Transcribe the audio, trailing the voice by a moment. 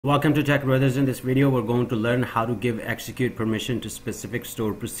Welcome to Tech Brothers. In this video we're going to learn how to give execute permission to specific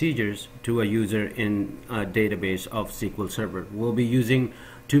stored procedures to a user in a database of SQL Server. We'll be using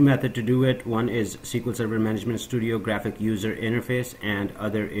two methods to do it. One is SQL Server Management Studio graphic user interface, and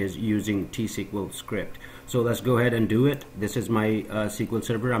other is using T-SQL Script. So let's go ahead and do it. This is my SQL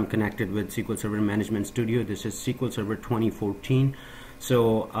Server. I'm connected with SQL Server Management Studio. This is SQL Server 2014.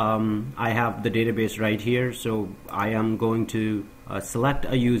 So I have the database right here. So I am going to select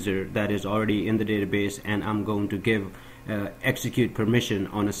a user that is already in the database, and I'm going to give execute permission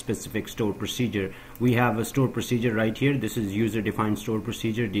on a specific stored procedure. We have a stored procedure right here. This is user defined stored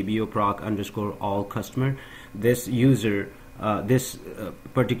procedure DBA proc underscore all customer. This user, this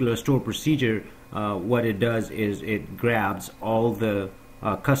particular stored procedure, what it does is it grabs all the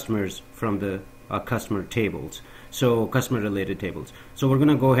customers from the customer tables, so customer related tables. So we're going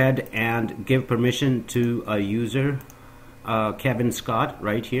to go ahead and give permission to a user, Kevin Scott,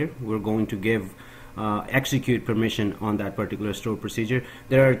 right here. We're going to give execute permission on that particular stored procedure.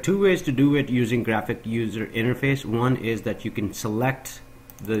 There are two ways to do it using graphic user interface. One is that you can select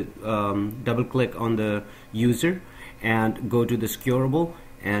the double click on the user and go to the securable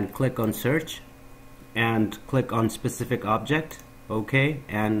and click on search and click on specific object, okay,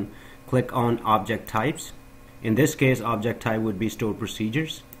 and click on object types. In this case, object type would be stored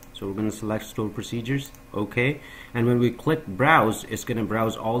procedures. So we're going to select stored procedures, okay, and when we click browse, it's going to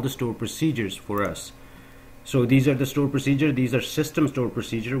browse all the stored procedures for us. So these are the stored procedure. These are system stored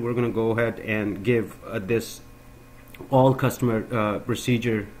procedure. We're going to go ahead and give this all customer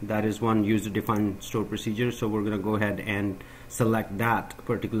procedure. That is one user defined stored procedure. So we're going to go ahead and select that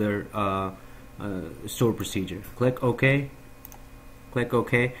particular stored procedure. Click OK. Click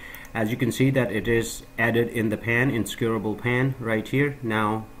OK. As you can see that it is added in the pan, in securable pan right here.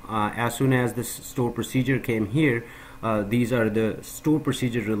 Now as soon as this stored procedure came here, these are the stored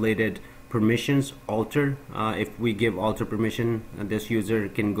procedure related permissions. Alter, if we give alter permission, this user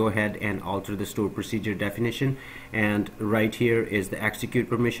can go ahead and alter the stored procedure definition, and right here is the execute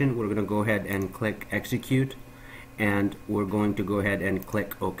permission. We're going to go ahead and click execute, and we're going to go ahead and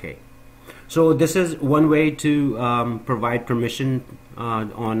click OK. So this is one way to provide permission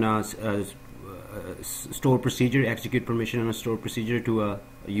on a stored procedure, execute permission on a stored procedure to a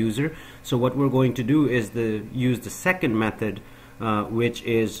user. So what we're going to do is use the second method, which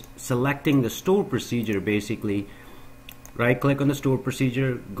is selecting the stored procedure. Basically, right click on the stored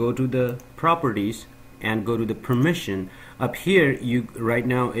procedure, go to the properties, and go to the permission. Up here, right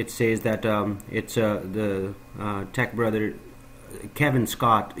now it says that it's the Tech Brother Kevin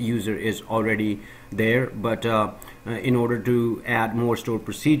Scott user is already there, but in order to add more stored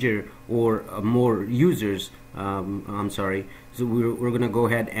procedure or more users, so we're going to go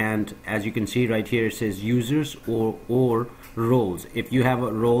ahead and, as you can see right here, it says users or roles. If you have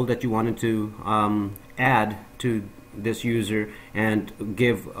a role that you wanted to add to this user and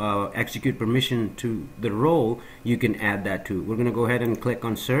give execute permission to the role, you can add that too. We're going to go ahead and click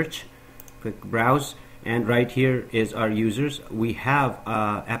on search, click browse, and right here is our users. We have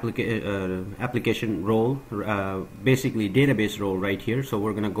application role, basically database role right here. So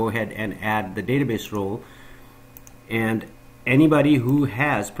we're going to go ahead and add the database role, and anybody who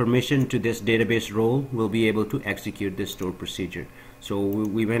has permission to this database role will be able to execute this stored procedure. So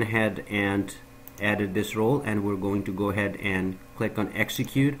we went ahead and added this role, and we're going to go ahead and click on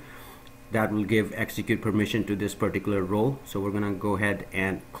execute. That will give execute permission to this particular role. So we're going to go ahead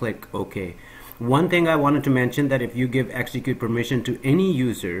and click OK. One thing I wanted to mention, that if you give execute permission to any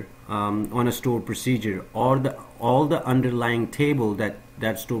user on a stored procedure, or all the underlying table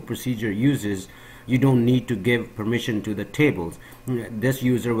that stored procedure uses, you don't need to give permission to the tables. This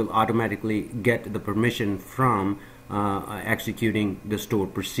user will automatically get the permission from executing the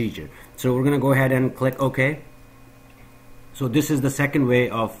stored procedure. So we're going to go ahead and click OK. So this is the second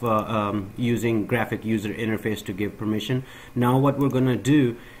way of using graphic user interface to give permission. Now what we're going to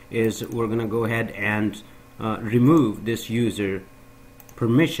do is we're going to go ahead and remove this user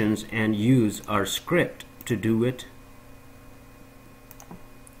permissions and use our script to do it.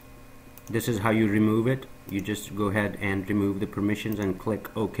 This is how you remove it. You just go ahead and remove the permissions and click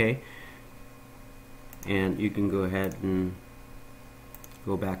OK, and you can go ahead and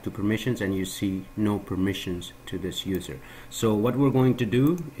go back to permissions, and you see no permissions to this user. So what we're going to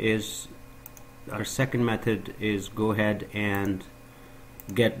do is, our second method is go ahead and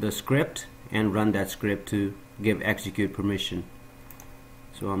get the script and run that script to give execute permission.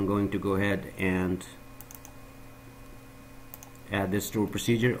 So I'm going to go ahead and add this stored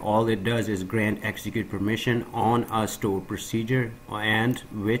procedure. All it does is grant execute permission on a stored procedure, and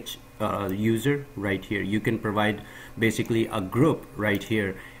which user right here. You can provide basically a group right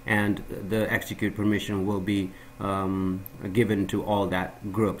here, and the execute permission will be given to all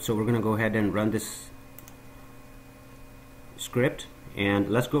that group. So we're going to go ahead and run this script, and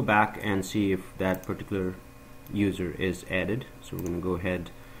let's go back and see if that particular user is added. So we're going to go ahead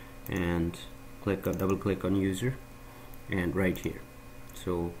and double click on user, and right here.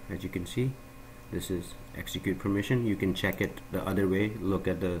 So as you can see, this is execute permission. You can check it the other way, look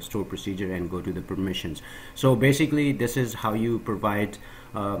at the store procedure and go to the permissions. So basically this is how you provide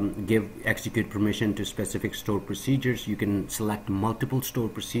give execute permission to specific store procedures. You can select multiple store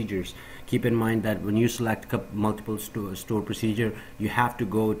procedures. Keep in mind that when you select multiple store procedure, you have to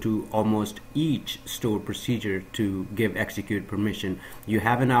go to almost each store procedure to give execute permission. You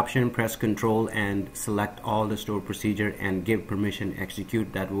have an option, press control and select all the store procedure and give permission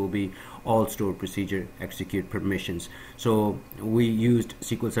execute. That will be all store procedure execute permissions. So we used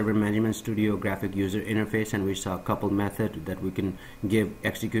SQL Server Management Studio graphic user interface, and we saw a couple methods that we can give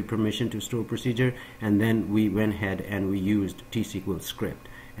execute permission to store procedure, and then we went ahead and we used T-SQL Script.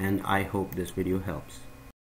 And I hope this video helps.